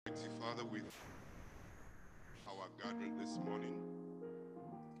Father, with our gathering this morning,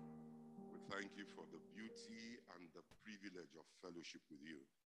 we thank you for the beauty and the privilege of fellowship with you.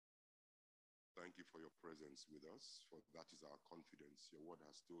 Thank you for your presence with us, for that is our confidence. Your word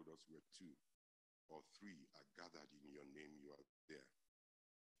has told us where two or three are gathered in your name, you are there.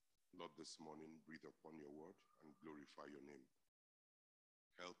 Lord, this morning, breathe upon your word and glorify your name.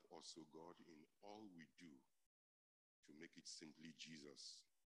 Help us, O God, in all we do to make it simply Jesus.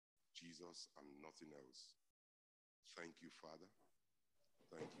 Jesus and nothing else. Thank you, Father.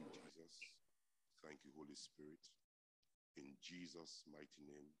 Thank you, Jesus. Thank you, Holy Spirit. In Jesus' mighty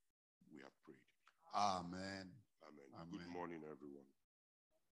name, we have prayed. Amen. Amen. Amen. Good morning, everyone.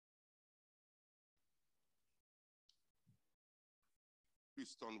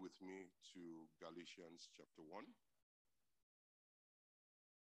 Please turn with me to Galatians chapter 1.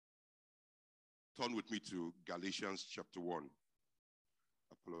 Turn with me to Galatians chapter 1.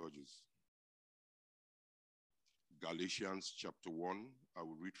 Apologies. Galatians chapter 1, I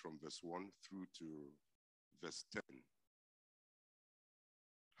will read from verse 1 through to verse 10.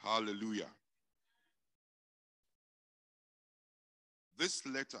 Hallelujah. This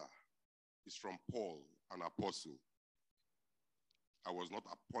letter is from Paul, an apostle. I was not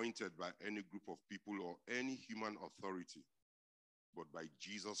appointed by any group of people or any human authority, but by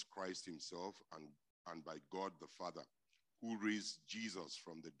Jesus Christ himself and by God the Father, who raised Jesus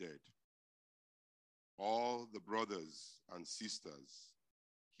from the dead. All the brothers and sisters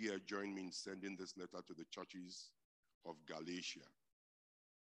here join me in sending this letter to the churches of Galatia.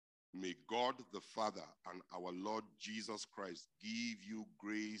 May God the Father and our Lord Jesus Christ give you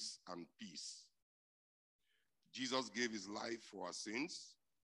grace and peace. Jesus gave his life for our sins,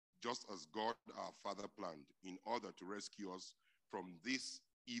 just as God our Father planned, in order to rescue us from this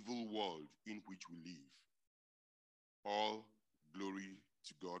evil world in which we live. All glory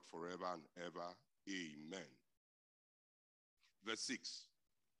to God forever and ever. Amen. Verse 6.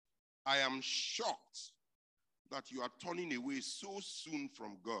 I am shocked that you are turning away so soon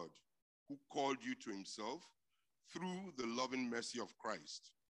from God, who called you to himself through the loving mercy of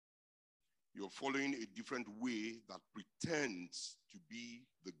Christ. You're following a different way that pretends to be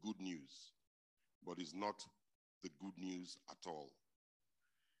the good news, but is not the good news at all.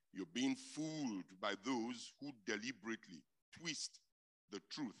 You're being fooled by those who deliberately twist the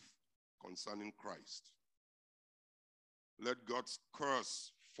truth concerning Christ. Let God's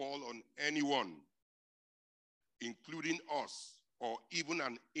curse fall on anyone, including us or even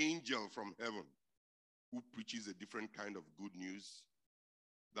an angel from heaven, who preaches a different kind of good news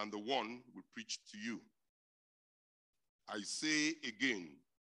than the one we preached to you. I say again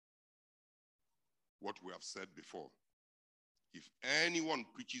what we have said before. If anyone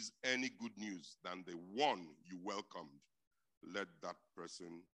preaches any good news than the one you welcomed, let that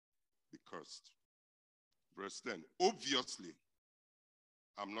person be cursed. Verse 10. Obviously,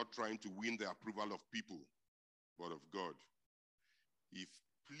 I'm not trying to win the approval of people, but of God. If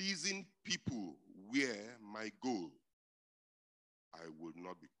pleasing people were my goal, I will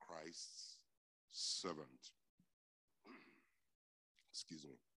not be Christ's servant. Excuse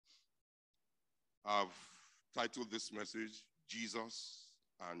me. I've titled this message, Jesus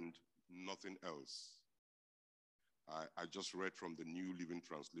and Nothing Else. I just read from the New Living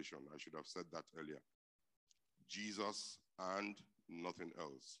Translation. I should have said that earlier. Jesus and nothing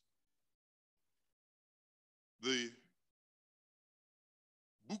else. The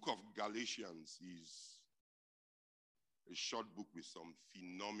book of Galatians is a short book with some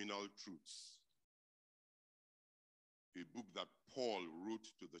phenomenal truths. A book that Paul wrote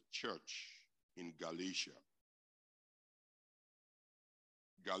to the church in Galatia.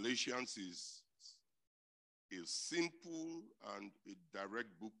 Galatians is a simple and a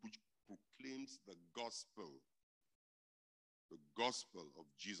direct book which proclaims the gospel of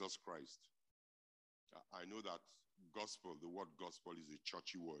Jesus Christ. I know that gospel, the word gospel is a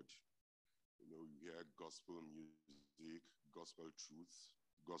churchy word. You know, you hear gospel music, gospel truth,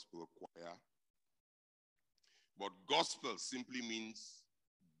 gospel choir. But gospel simply means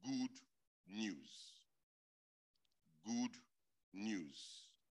good news. Good news.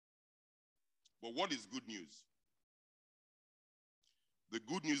 But what is good news? The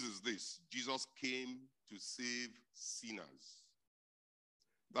good news is this: Jesus came to save sinners.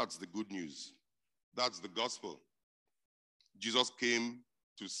 That's the good news. That's the gospel. Jesus came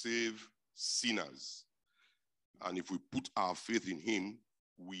to save sinners. And if we put our faith in him,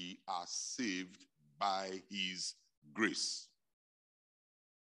 we are saved by his grace.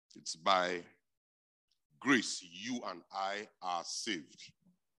 It's by grace you and I are saved.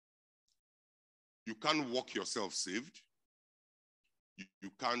 You can't walk yourself saved.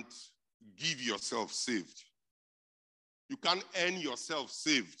 You can't give yourself saved. You can't earn yourself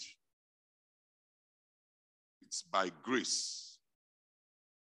saved. It's by grace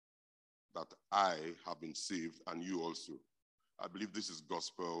that I have been saved and you also. I believe this is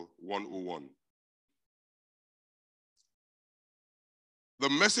Gospel 101. The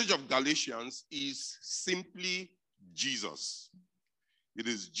message of Galatians is simply Jesus. It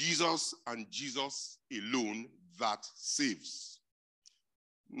is Jesus and Jesus alone that saves.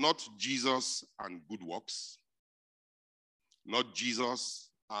 Not Jesus and good works. Not Jesus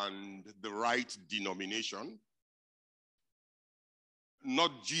and the right denomination.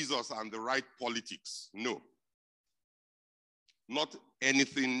 Not Jesus and the right politics. No. Not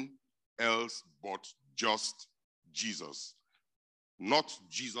anything else but just Jesus. Not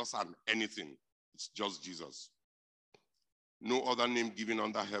Jesus and anything. It's just Jesus. No other name given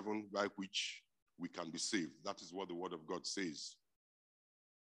under heaven by which we can be saved. That is what the Word of God says.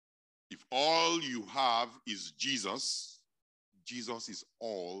 If all you have is Jesus, Jesus is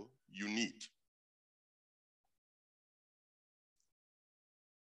all you need.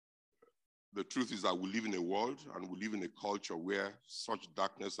 The truth is that we live in a world and we live in a culture where such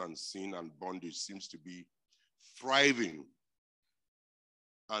darkness and sin and bondage seems to be thriving.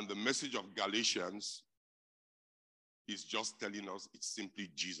 And the message of Galatians is just telling us it's simply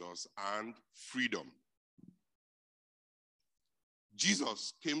Jesus and freedom.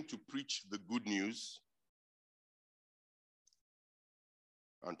 Jesus came to preach the good news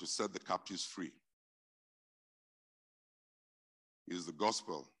and to set the captives free. It is the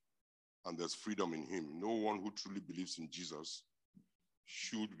gospel, and there's freedom in him. No one who truly believes in Jesus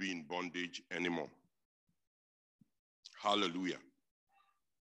should be in bondage anymore. Hallelujah.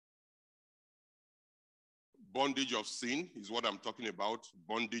 Bondage of sin is what I'm talking about.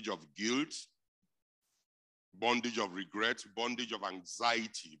 Bondage of guilt, bondage of regret, bondage of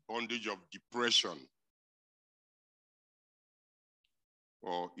anxiety, bondage of depression,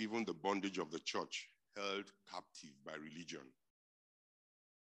 or even the bondage of the church held captive by religion.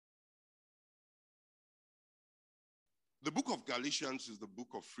 The book of Galatians is the book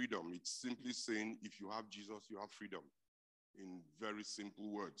of freedom. It's simply saying if you have Jesus, you have freedom, in very simple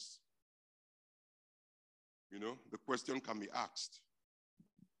words. You know, the question can be asked,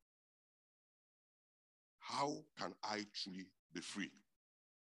 how can I truly be free?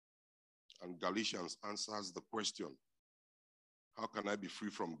 And Galatians answers the question, how can I be free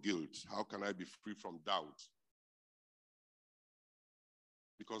from guilt? How can I be free from doubt?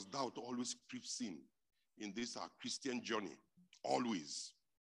 Because doubt always creeps in this our Christian journey. Always.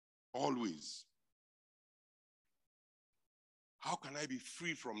 Always. How can I be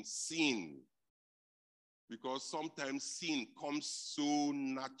free from sin? Because sometimes sin comes so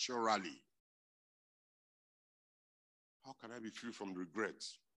naturally. How can I be free from regret?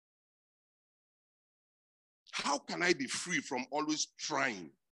 How can I be free from always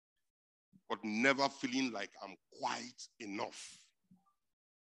trying, but never feeling like I'm quite enough?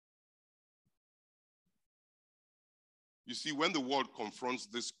 You see, when the world confronts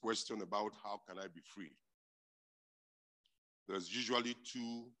this question about how can I be free, there's usually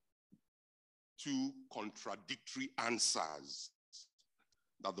two contradictory answers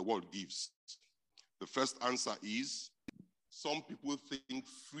that the world gives. The first answer is, some people think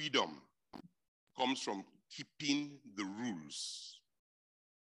freedom comes from keeping the rules.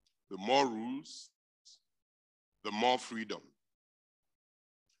 The more rules, the more freedom.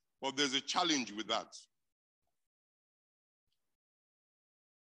 But there's a challenge with that.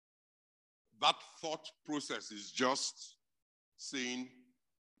 That thought process is just saying,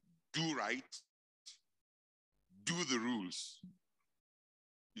 do right, do the rules.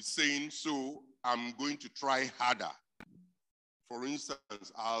 It's saying, so I'm going to try harder. For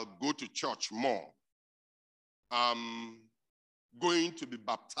instance, I'll go to church more. I'm going to be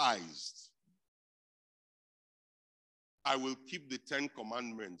baptized. I will keep the 10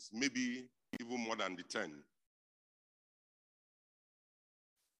 commandments, maybe even more than the 10.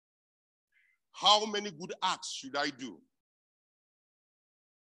 How many good acts should I do?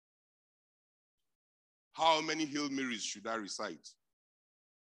 How many Hail Marys should I recite?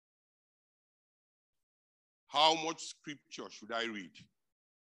 How much scripture should I read?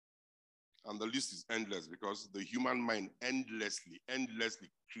 And the list is endless because the human mind endlessly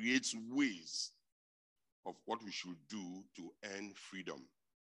creates ways of what we should do to earn freedom.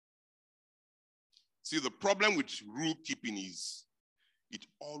 See, the problem with rule keeping is it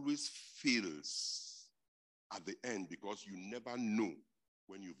always fails at the end because you never know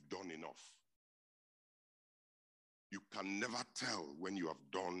when you've done enough. You can never tell when you have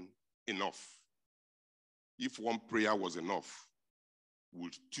done enough. If one prayer was enough,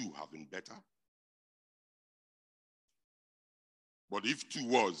 would 2 have been better? But if 2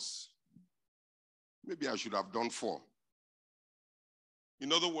 was, maybe I should have done 4.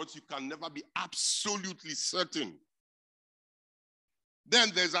 In other words, you can never be absolutely certain.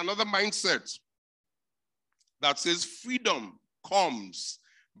 Then there's another mindset that says freedom comes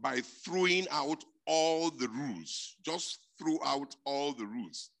by throwing out all the rules. Just throw out all the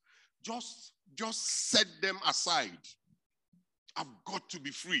rules. Just set them aside. I've got to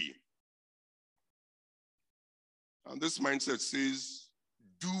be free. And this mindset says,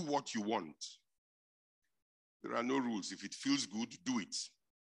 do what you want. There are no rules. If it feels good, do it.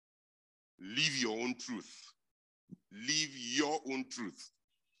 Live your own truth. Live your own truth.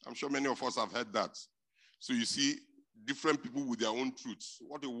 I'm sure many of us have heard that. So you see, different people with their own truths.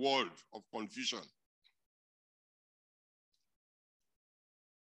 What a world of confusion.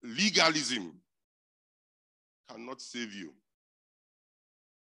 Legalism cannot save you.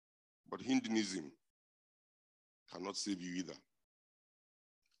 But Hinduism cannot save you either.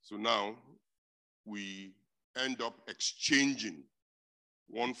 So now we end up exchanging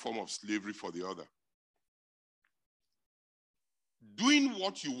one form of slavery for the other. Doing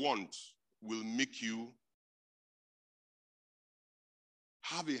what you want will make you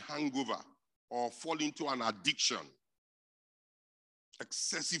have a hangover or fall into an addiction.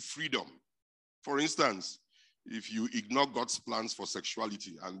 Excessive freedom. For instance, if you ignore God's plans for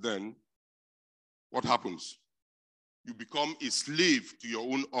sexuality, and then what happens? You become a slave to your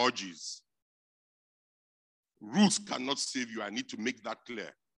own urges. Rules cannot save you. I need to make that clear.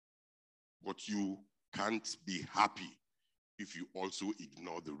 But you can't be happy if you also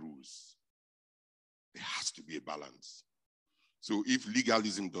ignore the rules. There has to be a balance. So if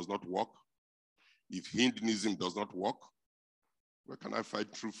legalism does not work, if Hinduism does not work, where can I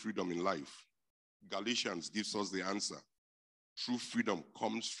find true freedom in life? Galatians gives us the answer. True freedom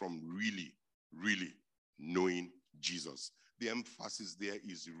comes from really, really knowing Jesus. The emphasis there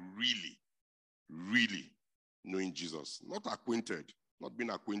is really, really knowing Jesus. Not acquainted, not being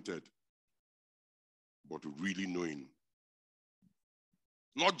acquainted, but really knowing.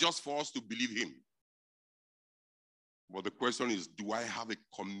 Not just for us to believe him. But the question is, do I have a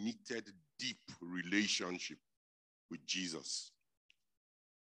committed, deep relationship with Jesus?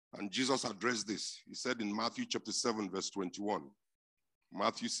 And Jesus addressed this. He said in Matthew chapter 7, verse 21.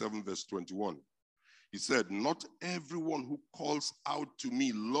 Matthew 7, verse 21. He said, not everyone who calls out to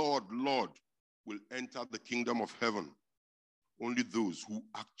me, Lord, Lord, will enter the kingdom of heaven. Only those who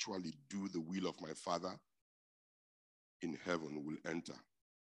actually do the will of my Father in heaven will enter.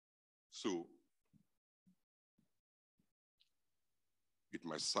 So, it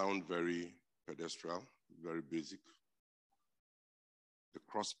might sound very pedestrian, very basic. The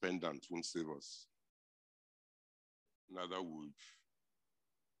cross pendant won't save us. Neither would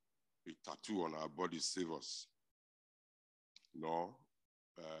a tattoo on our body save us. Nor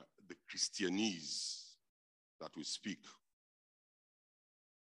the Christianese that we speak.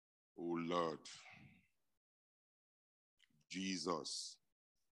 Oh Lord, Jesus.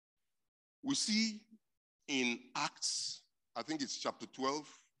 We see in Acts, I think it's chapter 12,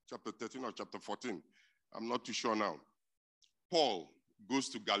 chapter 13, or chapter 14. I'm not too sure now. Paul goes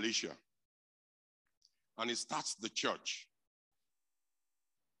to Galatia and he starts the church.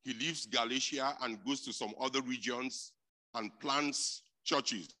 He leaves Galatia and goes to some other regions and plants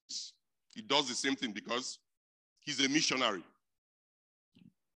churches. He does the same thing because he's a missionary.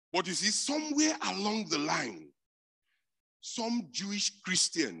 But you see, somewhere along the line, some Jewish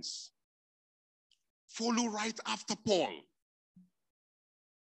Christians follow right after Paul.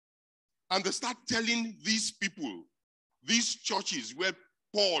 And they start telling these people, these churches where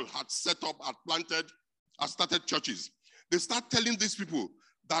Paul had set up, had planted, had started churches. They start telling these people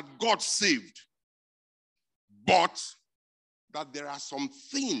that God saved, but that there are some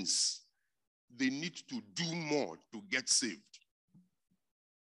things they need to do more to get saved.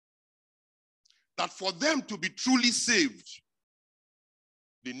 That for them to be truly saved,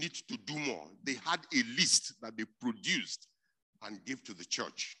 they need to do more. They had a list that they produced and gave to the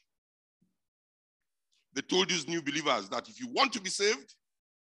church. They told these new believers that if you want to be saved,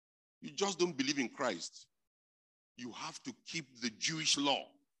 you just don't believe in Christ. You have to keep the Jewish law.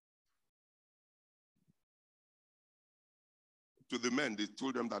 To the men, they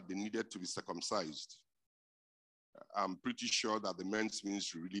told them that they needed to be circumcised. I'm pretty sure that the men's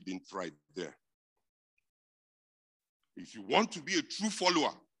ministry really didn't thrive there. If you want to be a true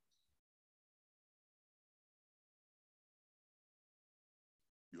follower,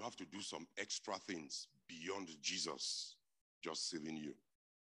 you have to do some extra things beyond Jesus just saving you.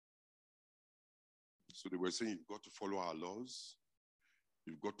 So they were saying, you've got to follow our laws.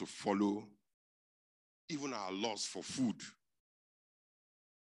 You've got to follow even our laws for food.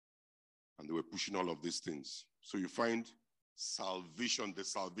 And they were pushing all of these things. So you find salvation, the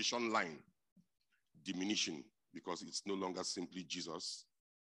salvation line, diminishing because it's no longer simply Jesus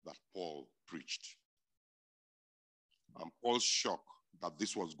that Paul preached. And Paul's shock that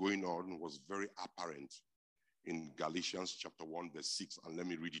this was going on was very apparent in Galatians chapter 1 verse 6. And let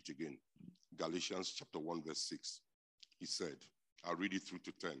me read it again. Galatians chapter 1 verse 6. He said, I'll read it through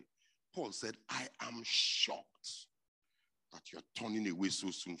to 10. Paul said, I am shocked that you're turning away so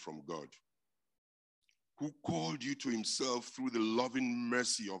soon from God, who called you to himself through the loving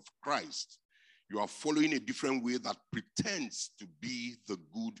mercy of Christ. You are following a different way that pretends to be the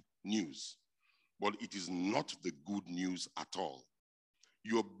good news, but it is not the good news at all.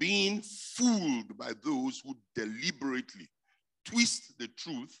 You're being fooled by those who deliberately twist the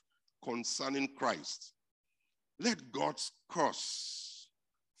truth concerning Christ. Let God's curse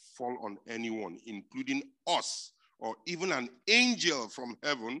fall on anyone, including us, or even an angel from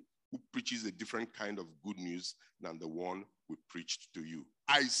heaven who preaches a different kind of good news than the one we preached to you.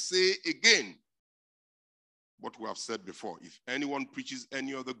 I say again what we have said before. If anyone preaches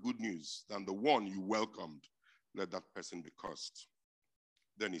any other good news than the one you welcomed, let that person be cursed.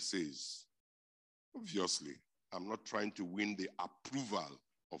 Then he says, obviously, I'm not trying to win the approval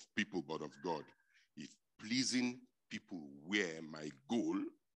of people, but of God. If pleasing people were my goal,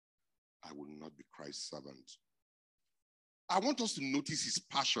 I will not be Christ's servant. I want us to notice his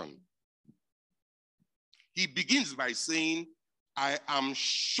passion. He begins by saying, I am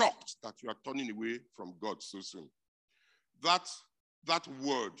shocked that you are turning away from God so soon. That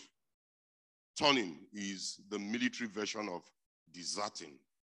word, turning, is the military version of deserting.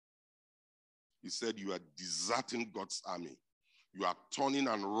 He said you are deserting God's army. You are turning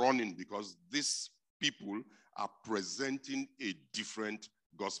and running because these people are presenting a different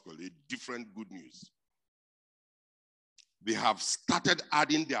gospel, a different good news. They have started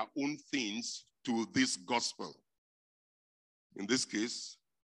adding their own things to this gospel. In this case,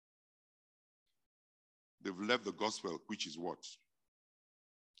 they've left the gospel, which is what?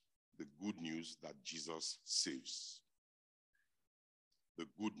 The good news that Jesus saves. The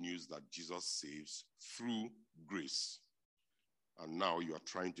good news that Jesus saves through grace. And now you are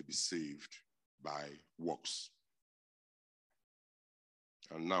trying to be saved by works.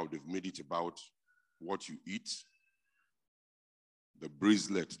 And now they've made it about what you eat, the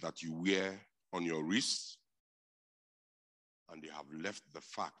bracelet that you wear on your wrist, and they have left the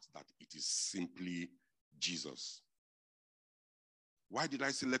fact that it is simply Jesus. Why did I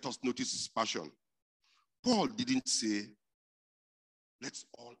say let us notice his passion? Paul didn't say, let's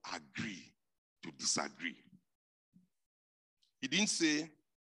all agree to disagree. He didn't say,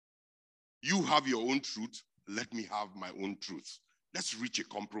 you have your own truth, let me have my own truth. Let's reach a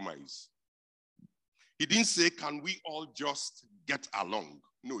compromise. He didn't say, can we all just get along?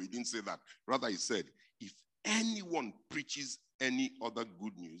 No, he didn't say that. Rather, he said, if anyone preaches any other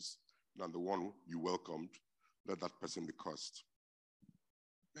good news than the one you welcomed, let that person be cursed.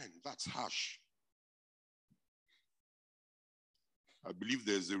 Man, that's harsh. I believe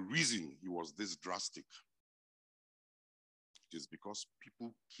there's a reason he was this drastic. It is because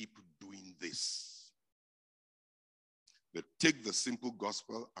people keep doing this. They take the simple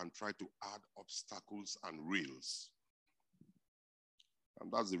gospel and try to add obstacles and rails.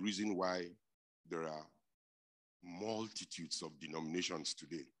 And that's the reason why there are multitudes of denominations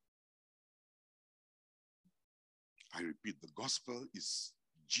today. I repeat, the gospel is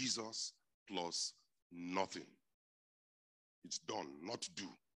Jesus plus nothing. It's done, not do.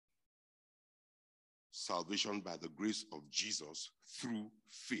 Salvation by the grace of Jesus through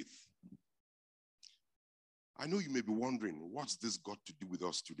faith. I know you may be wondering, what's this got to do with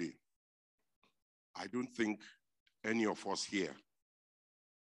us today? I don't think any of us here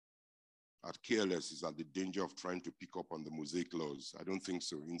at KLS is at the danger of trying to pick up on the Mosaic laws. I don't think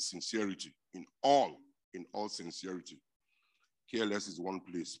so. In sincerity, in all sincerity, KLS is one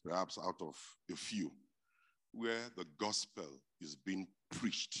place, perhaps out of a few, where the gospel is being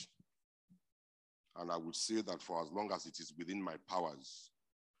preached. And I would say that for as long as it is within my powers,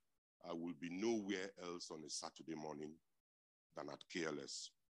 I will be nowhere else on a Saturday morning than at KLS.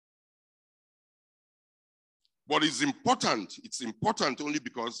 But it's important only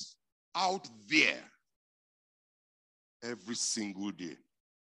because out there, every single day,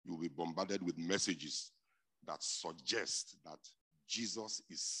 you'll be bombarded with messages that suggest that Jesus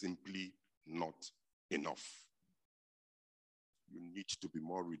is simply not enough. You need to be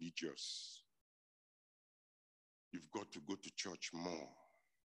more religious. You've got to go to church more.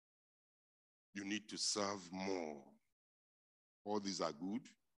 You need to serve more. All these are good.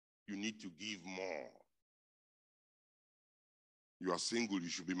 You need to give more. You are single, you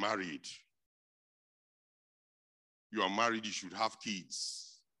should be married. You are married, you should have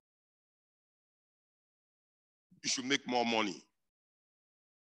kids. You should make more money.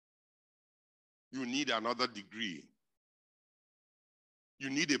 You need another degree. You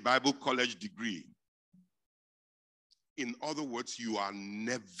need a Bible college degree. In other words, you are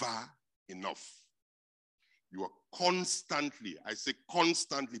never enough. You are constantly, I say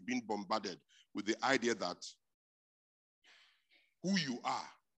constantly, being bombarded with the idea that who you are,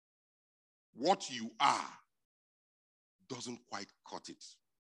 what you are, doesn't quite cut it.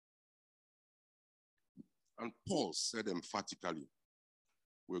 And Paul said emphatically,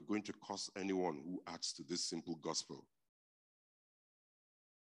 we're going to curse anyone who adds to this simple gospel.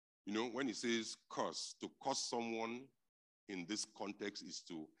 You know, when he says curse, to curse someone in this context is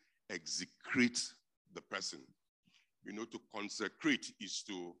to execrate the person. You know, to consecrate is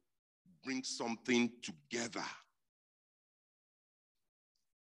to bring something together,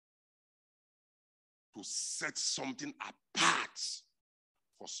 to set something apart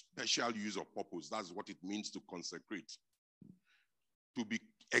for special use or purpose. That's what it means to consecrate. To be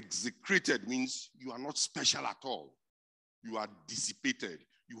execrated means you are not special at all. You are dissipated.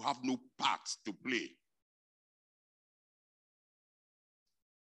 You have no part to play.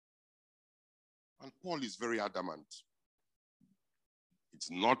 And Paul is very adamant. It's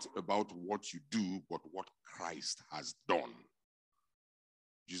not about what you do, but what Christ has done.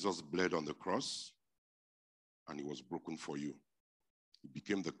 Jesus bled on the cross, and he was broken for you. He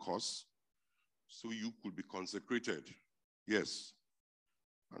became the curse, so you could be consecrated. Yes.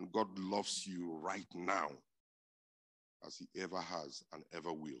 And God loves you right now, as he ever has and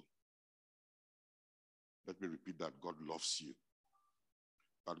ever will. Let me repeat that. God loves you.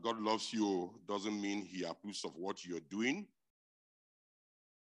 That God loves you doesn't mean he approves of what you're doing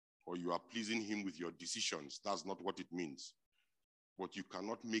or you are pleasing him with your decisions. That's not what it means. But you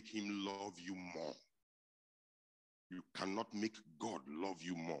cannot make him love you more. You cannot make God love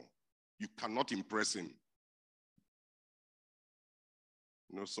you more. You cannot impress him.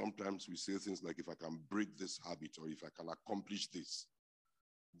 You know, sometimes we say things like, if I can break this habit or if I can accomplish this,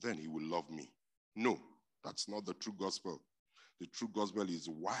 then he will love me. No, that's not the true gospel. The true gospel is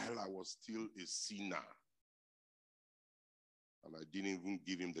while I was still a sinner and I didn't even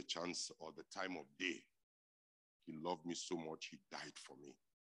give him the chance or the time of day, he loved me so much, he died for me.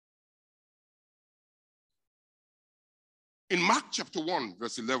 In Mark chapter 1,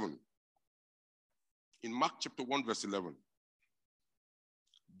 verse 11,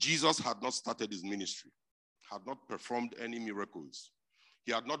 Jesus had not started his ministry, had not performed any miracles.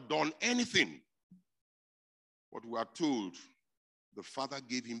 He had not done anything. But we are told the Father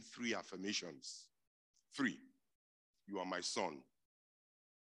gave him 3 affirmations. 3. You are my son,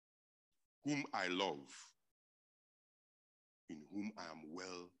 whom I love, in whom I am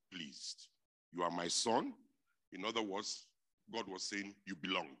well pleased. You are my son. In other words, God was saying, you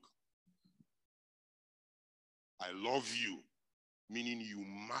belong. I love you, meaning you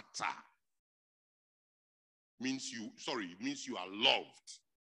matter. It means you are loved.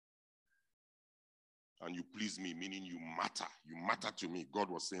 And you please me, meaning you matter. You matter to me. God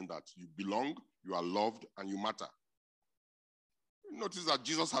was saying that you belong, you are loved, and you matter. Notice that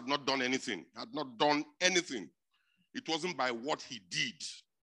Jesus had not done anything. It wasn't by what he did.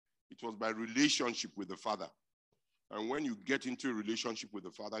 It was by relationship with the Father. And when you get into a relationship with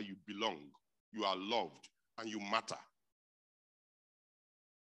the Father, you belong, you are loved, and you matter.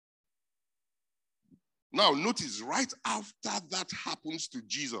 Now, notice right after that happens to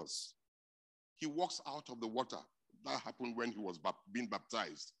Jesus, he walks out of the water. That happened when he was being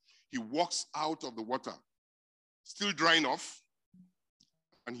baptized. He walks out of the water, still drying off,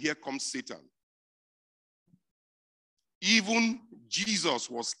 and here comes Satan. Even Jesus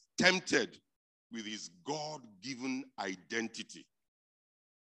was tempted with his God-given identity.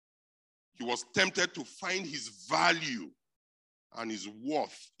 He was tempted to find his value and his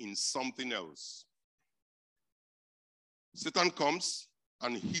worth in something else. Satan comes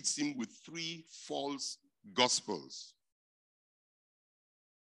and hits him with 3 false gospels.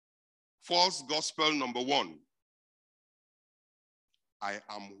 False gospel number 1. I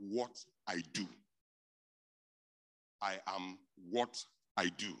am what I do. I am what I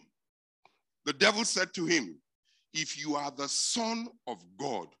do. The devil said to him, if you are the Son of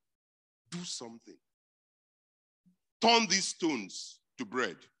God, do something. Turn these stones to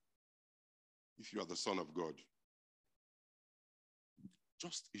bread. If you are the Son of God.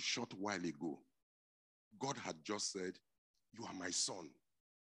 Just a short while ago, God had just said, you are my son,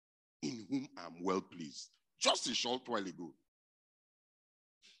 in whom I am well pleased. Just a short while ago.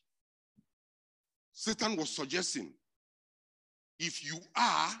 Satan was suggesting, if you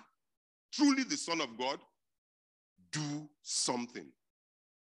are truly the Son of God, do something.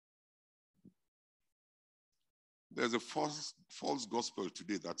 There's a false gospel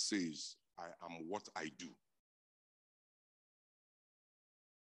today that says, I am what I do.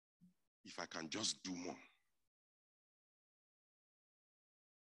 If I can just do more.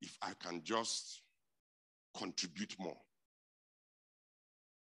 If I can just contribute more.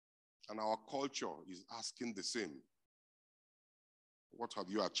 And our culture is asking the same. What have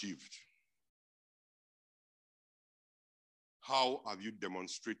you achieved? How have you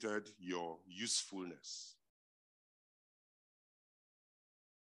demonstrated your usefulness?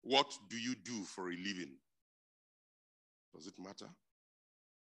 What do you do for a living? Does it matter?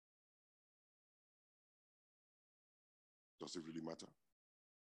 Does it really matter?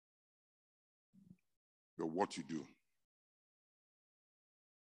 But what you do.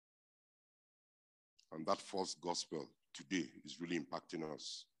 And that false gospel today is really impacting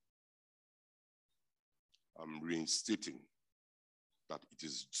us. I'm reinstating that it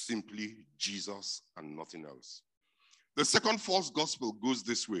is simply Jesus and nothing else. The second false gospel goes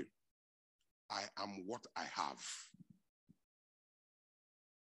this way. I am what I have.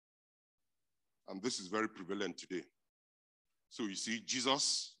 And this is very prevalent today. So you see,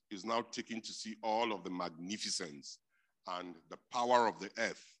 Jesus is now taken to see all of the magnificence and the power of the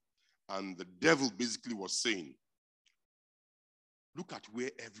earth. And the devil basically was saying, look at where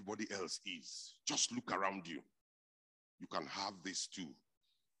everybody else is. Just look around you. You can have this too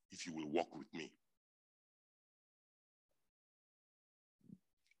if you will walk with me.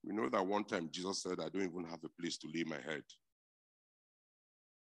 We know that one time Jesus said, I don't even have a place to lay my head.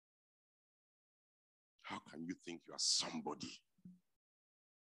 How can you think you are somebody?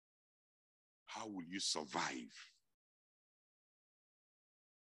 How will you survive?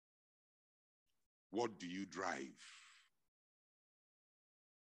 What do you drive?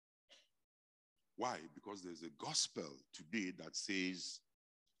 Why? Because there's a gospel today that says,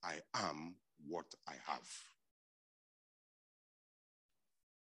 I am what I have.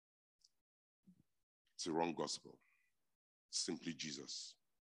 It's a wrong gospel. Simply Jesus.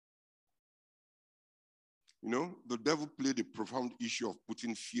 You know, the devil played a profound issue of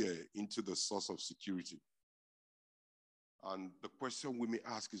putting fear into the source of security. And the question we may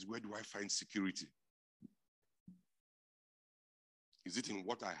ask is, where do I find security? Is it in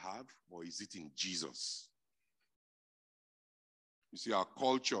what I have, or is it in Jesus? You see, our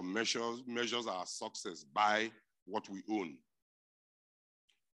culture measures our success by what we own.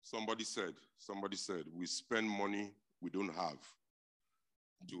 Somebody said, we spend money we don't have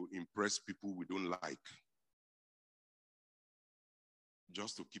to impress people we don't like,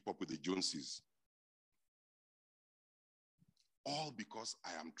 just to keep up with the Joneses. All because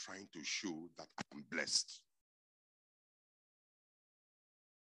I am trying to show that I am blessed.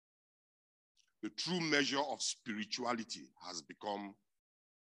 The true measure of spirituality has become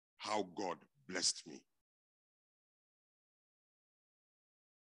how God blessed me.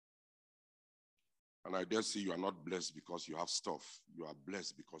 And I dare say you are not blessed because you have stuff. You are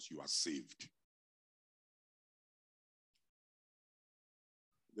blessed because you are saved.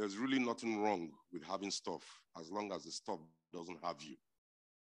 There's really nothing wrong with having stuff as long as the stuff doesn't have you.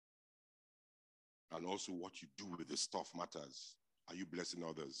 And also what you do with the stuff matters. Are you blessing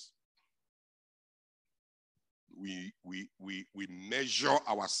others? We measure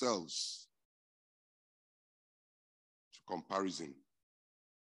ourselves to comparison.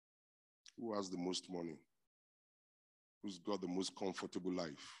 Who has the most money? Who's got the most comfortable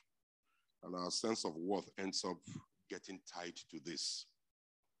life? And our sense of worth ends up getting tied to this.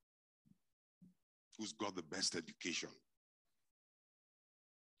 Who's got the best education?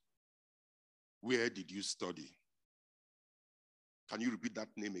 Where did you study? Can you repeat that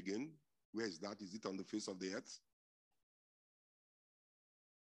name again? Where is that? Is it on the face of the earth?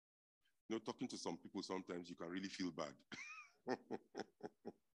 You know, talking to some people sometimes you can really feel bad.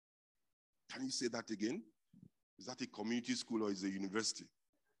 Can you say that again? Is that a community school or is it a university?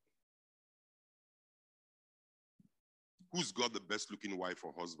 Who's got the best looking wife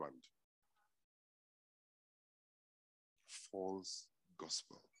or husband? False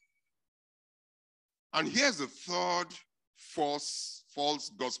gospel. And here's the third false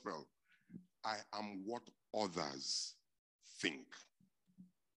gospel. I am what others think.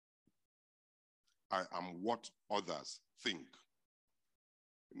 I am what others think.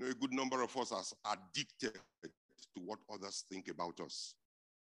 You know, a good number of us are addicted to what others think about us.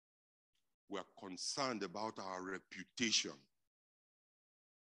 We are concerned about our reputation.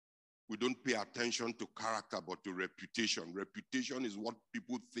 We don't pay attention to character, but to reputation. Reputation is what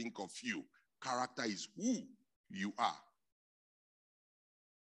people think of you Character is who you are.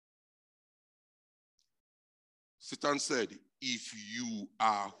 Satan said, if you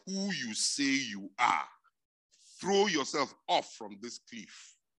are who you say you are, throw yourself off from this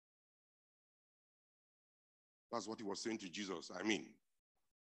cliff. That's what he was saying to Jesus. I mean,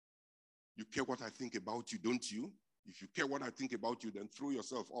 you care what I think about you, don't you? If you care what I think about you, then throw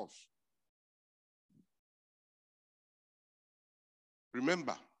yourself off.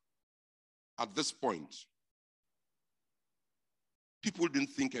 Remember, at this point, people didn't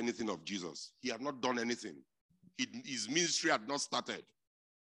think anything of Jesus. He had not done anything. His ministry had not started.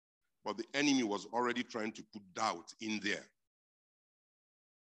 But the enemy was already trying to put doubt in there.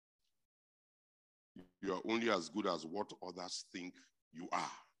 You are only as good as what others think you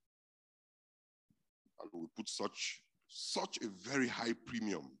are. And we put such a very high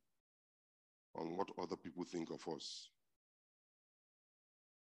premium on what other people think of us.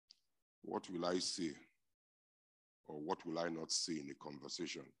 What will I say? Or what will I not say in a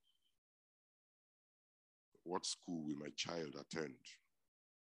conversation? What school will my child attend?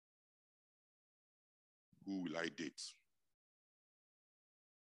 Who will I date?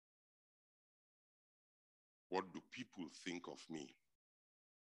 What do people think of me?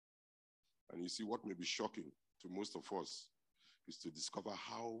 And you see, what may be shocking to most of us is to discover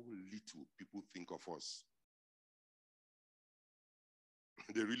how little people think of us.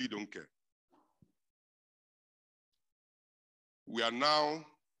 They really don't care. We are now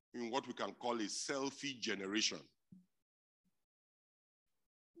in what we can call a selfie generation.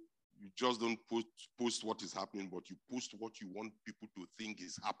 You just don't post what is happening, but you post what you want people to think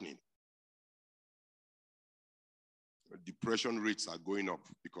is happening. Depression rates are going up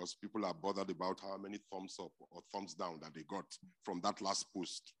because people are bothered about how many thumbs up or thumbs down that they got from that last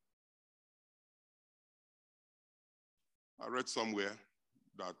post. I read somewhere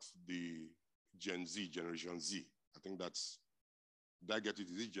that the Gen Z, Generation Z, I think that's, did I get it?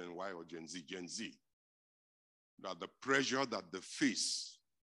 Is it Gen Y or Gen Z? Gen Z. That the pressure that they face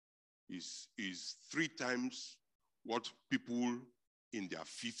is 3 times what people in their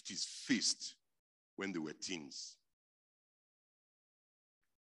 50s faced when they were teens.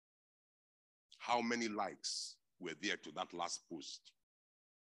 How many likes were there to that last post?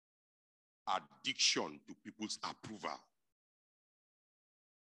 Addiction to people's approval.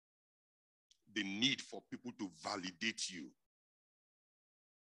 The need for people to validate you.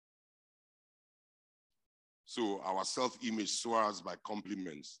 So our self-image soars by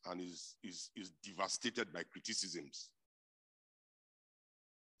compliments and is devastated by criticisms.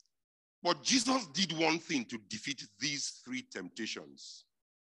 But Jesus did one thing to defeat these 3 temptations.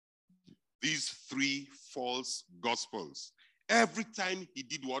 These 3 false gospels. Every time he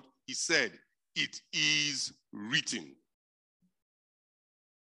did what? He said, it is written.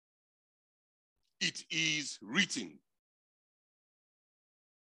 It is written.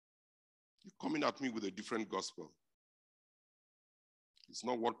 You're coming at me with a different gospel. It's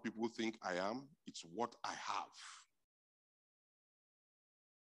not what people think I am, it's what I have.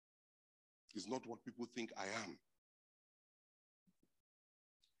 It's not what people think I am.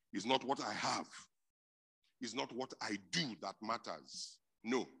 It's not what I have. It's not what I do that matters.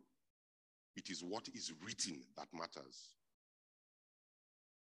 No. It is what is written that matters.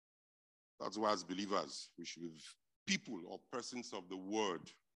 That's why as believers, we should be people or persons of the word.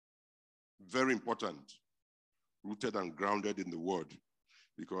 Very important. Rooted and grounded in the word.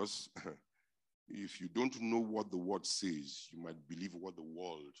 Because if you don't know what the word says, you might believe what the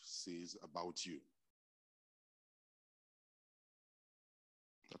world says about you.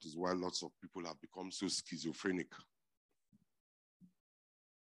 That is why lots of people have become so schizophrenic.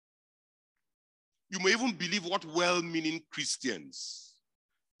 You may even believe what well-meaning Christians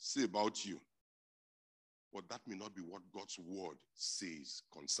say about you. But that may not be what God's word says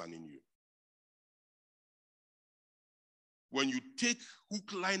concerning you. When you take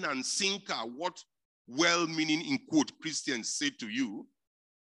hook, line, and sinker what well-meaning, in quote, Christians say to you,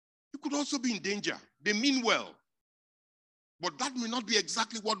 you could also be in danger. They mean well. But that may not be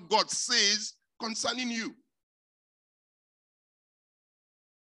exactly what God says concerning you.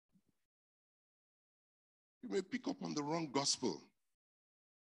 You may pick up on the wrong gospel.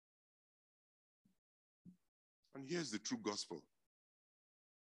 And here's the true gospel.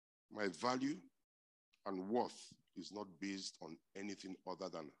 My value and worth is not based on anything other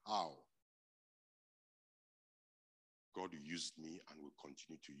than how God used me and will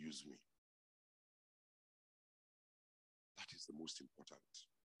continue to use me. That is the most important.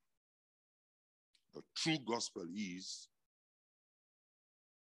 The true gospel is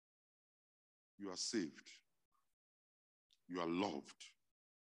you are saved, you are loved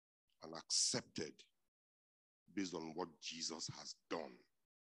and accepted based on what Jesus has done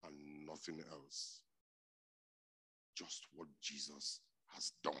and nothing else. Just what Jesus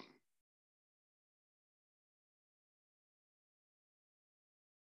has done.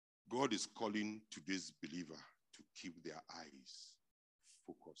 God is calling today's believer to keep their eyes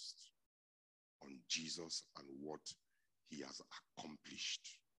focused on Jesus and what he has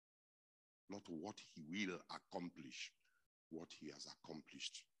accomplished. Not what he will accomplish, what he has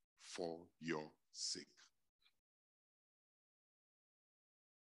accomplished for your sake.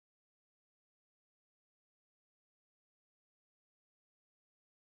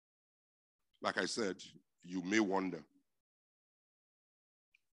 Like I said, you may wonder,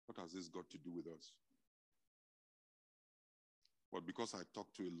 what has this got to do with us? But because I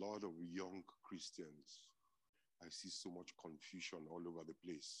talk to a lot of young Christians, I see so much confusion all over the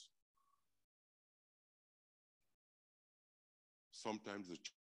place. Sometimes the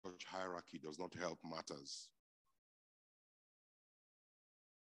church hierarchy does not help matters.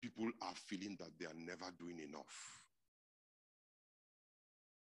 People are feeling that they are never doing enough.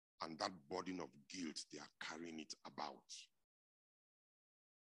 And that burden of guilt, they are carrying it about.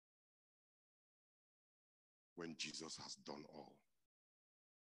 When Jesus has done all.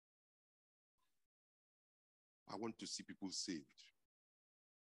 I want to see people saved.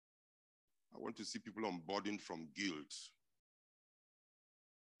 I want to see people unburdened from guilt,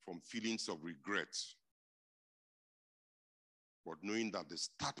 from feelings of regret, but knowing that the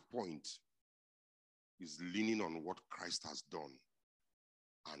start point is leaning on what Christ has done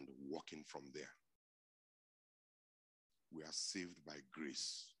and walking from there. We are saved by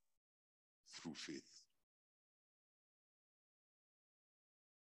grace through faith.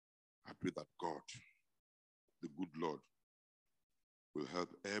 I pray that God, the good Lord, will help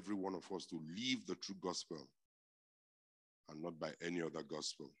every one of us to live the true gospel and not by any other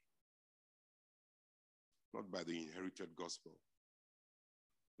gospel. Not by the inherited gospel.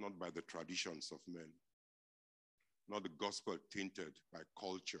 Not by the traditions of men. Not the gospel tainted by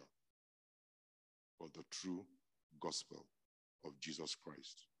culture, but the true gospel of Jesus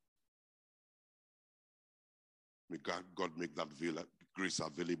Christ. May God make that grace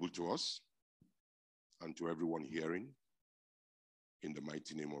available to us and to everyone hearing in the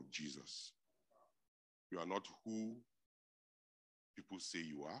mighty name of Jesus. You are not who people say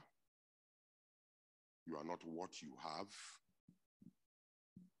you are. You are not what you have,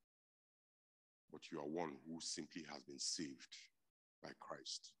 but you are one who simply has been saved by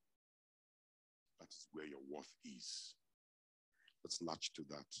Christ. That is where your worth is. Let's latch to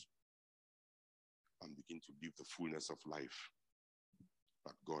that and begin to live the fullness of life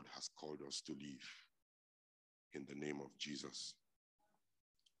that God has called us to live in the name of Jesus.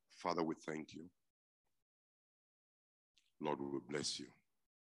 Father, we thank you. Lord, we will bless you.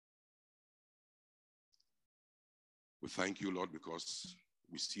 We thank you, Lord, because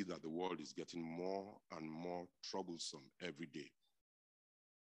we see that the world is getting more and more troublesome every day.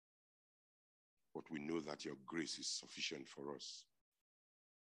 But we know that your grace is sufficient for us.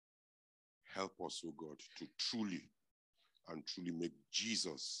 Help us, O God, to truly make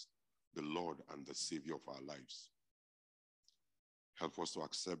Jesus the Lord and the Savior of our lives. Help us to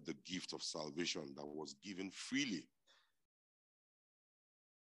accept the gift of salvation that was given freely.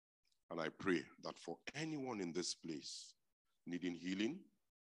 And I pray that for anyone in this place needing healing,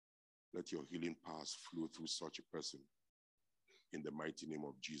 let your healing powers flow through such a person in the mighty name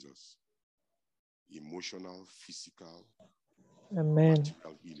of Jesus. Emotional, physical,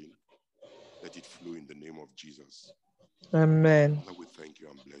 practical healing, let it flow in the name of Jesus. Amen. Father, we thank you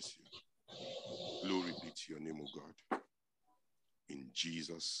and bless you. Glory be to your name, O God. In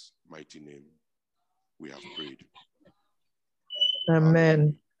Jesus' mighty name, we have prayed.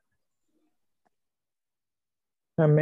 Amen.